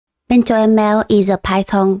BentoML is a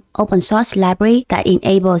Python open source library that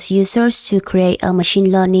enables users to create a machine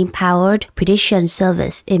learning-powered prediction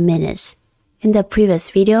service in minutes. In the previous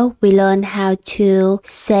video, we learned how to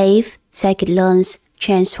save scikit-learn's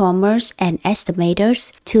transformers and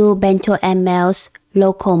estimators to BentoML's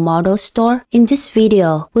local model store. In this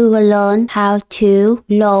video, we will learn how to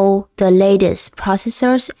load the latest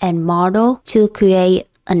processors and model to create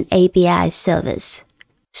an API service.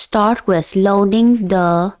 Start with loading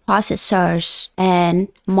the processors and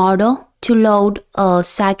model. To load a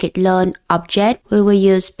scikit-learn object, we will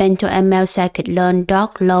use BentoML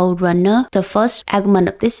scikit-learn.load runner. The first argument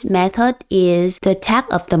of this method is the tag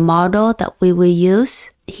of the model that we will use.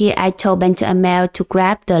 Here I told BentoML to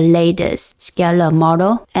grab the latest scalar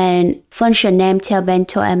model, and function name tell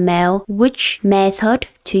BentoML which method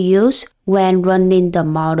to use when running the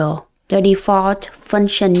model. The default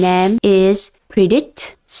function name is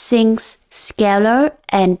predict. Since scalar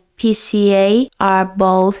and PCA are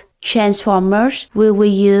both transformers, we will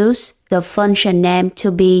use the function name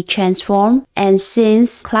to be transform, and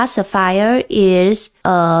since classifier is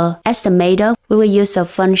a estimator, we will use the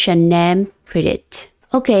function name predict.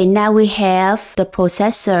 Okay, now we have the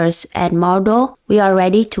processors and model. We are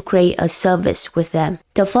ready to create a service with them.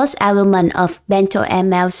 The first element of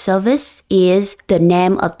BentoML service is the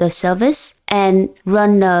name of the service, and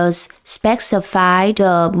runners specify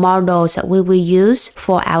the models that we will use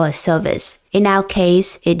for our service. In our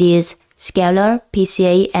case, it is scalar,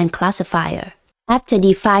 PCA, and classifier. After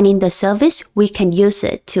defining the service, we can use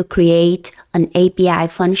it to create an API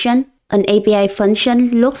function. An API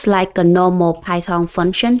function looks like a normal Python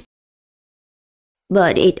function,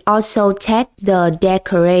 but it also takes the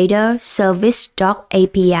decorator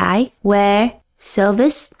service.api, where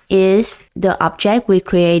service is the object we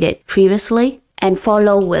created previously, and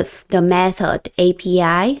follow with the method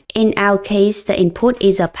API. In our case, the input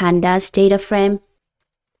is a pandas data frame,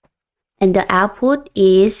 and the output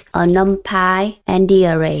is a NumPy and the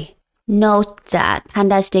array. Note that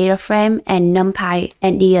pandas data frame and NumPy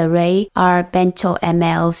and the array are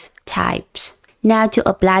BentoML's types. Now to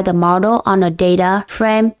apply the model on a data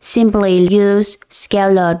frame, simply use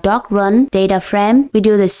scalar.run data frame. We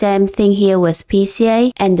do the same thing here with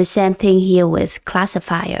PCA and the same thing here with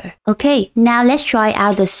classifier. Okay, now let's try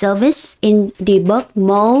out the service in debug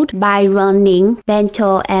mode by running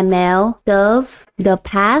BentoML serve the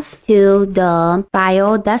path to the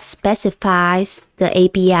file that specifies the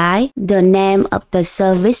API, the name of the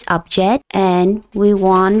service object, and we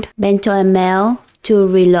want BentoML to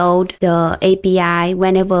reload the API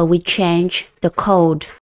whenever we change the code.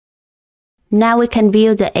 Now we can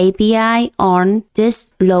view the API on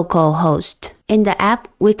this local host. In the app,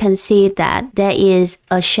 we can see that there is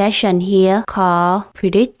a session here called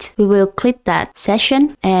predict. We will click that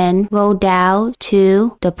session and go down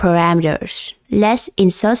to the parameters. Let's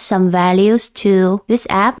insert some values to this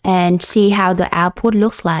app and see how the output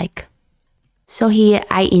looks like. So here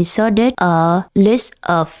I inserted a list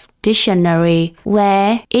of dictionary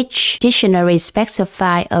where each dictionary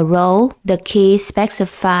specifies a row, the key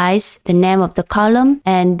specifies the name of the column,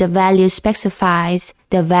 and the value specifies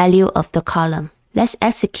the value of the column. Let's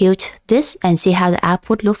execute this and see how the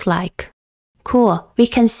output looks like. Cool. We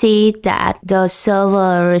can see that the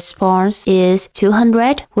server response is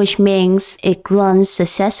 200, which means it runs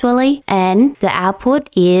successfully, and the output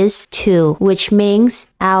is 2, which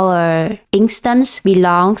means our instance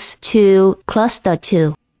belongs to cluster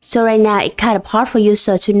 2. So right now, it's kind of hard for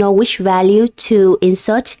user to know which value to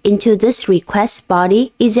insert into this request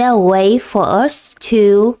body. Is there a way for us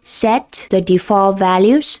to set the default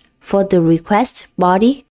values for the request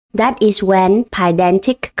body? That is when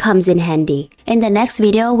Pydantic comes in handy. In the next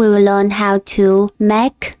video, we will learn how to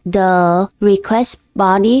make the request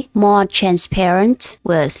body more transparent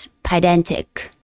with Pydantic.